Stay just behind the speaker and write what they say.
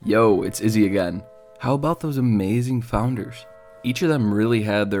Yo, it's Izzy again. How about those amazing founders? Each of them really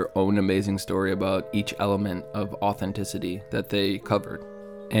had their own amazing story about each element of authenticity that they covered.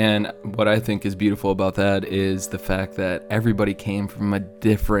 And what I think is beautiful about that is the fact that everybody came from a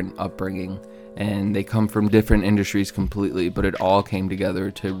different upbringing and they come from different industries completely, but it all came together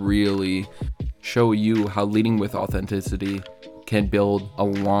to really show you how leading with authenticity can build a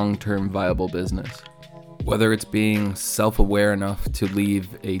long-term viable business. Whether it's being self-aware enough to leave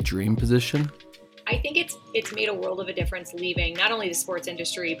a dream position. I think it's made a world of a difference leaving not only the sports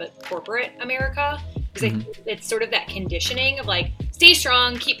industry, but corporate America. Because it's sort of that conditioning of like, stay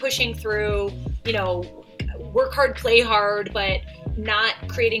strong, keep pushing through, work hard, play hard, but not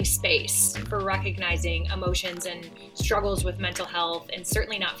creating space for recognizing emotions and struggles with mental health, and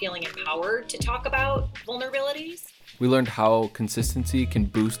certainly not feeling empowered to talk about vulnerabilities. We learned how consistency can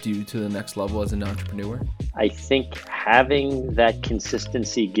boost you to the next level as an entrepreneur. I think having that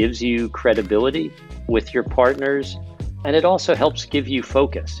consistency gives you credibility with your partners, and it also helps give you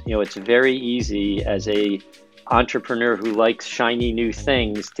focus. It's very easy as a entrepreneur who likes shiny new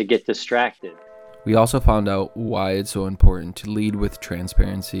things to get distracted. We also found out why it's so important to lead with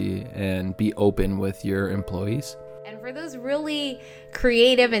transparency and be open with your employees. And for those really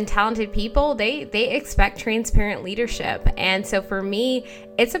creative and talented people, they expect transparent leadership. And so for me,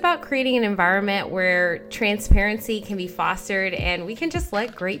 it's about creating an environment where transparency can be fostered and we can just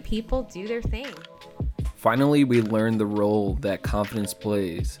let great people do their thing. Finally, we learned the role that confidence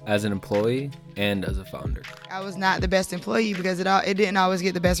plays as an employee and as a founder. I was not the best employee because it didn't always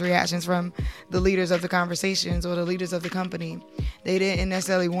get the best reactions from the leaders of the conversations or the leaders of the company. They didn't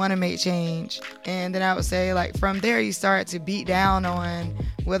necessarily want to make change. And then I would say, from there, you start to beat down on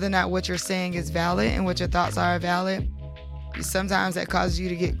whether or not what you're saying is valid and what your thoughts are valid. Sometimes that causes you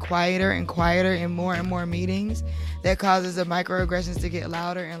to get quieter and quieter in more and more meetings. That causes the microaggressions to get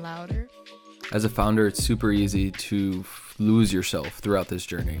louder and louder. As a founder, it's super easy to lose yourself throughout this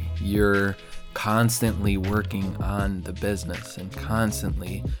journey. You're constantly working on the business and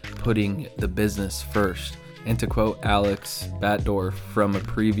constantly putting the business first. And to quote Alex Batdorf from a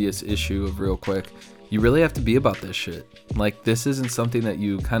previous issue of Real Quick, you really have to be about this shit. This isn't something that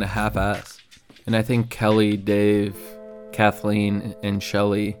you kind of half-ass. And I think Kelly, Dave, Kathleen, and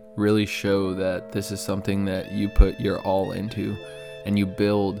Shelly really show that this is something that you put your all into and you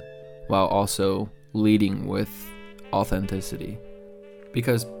build while also leading with authenticity.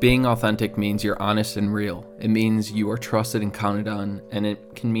 Because being authentic means you're honest and real. It means you are trusted and counted on, and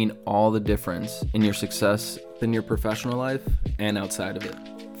it can mean all the difference in your success in your professional life and outside of it.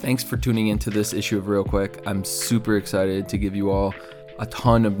 Thanks for tuning into this issue of Real Quick. I'm super excited to give you all a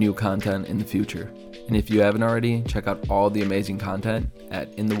ton of new content in the future. And if you haven't already, check out all the amazing content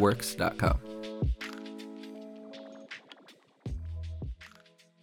at intheworks.com.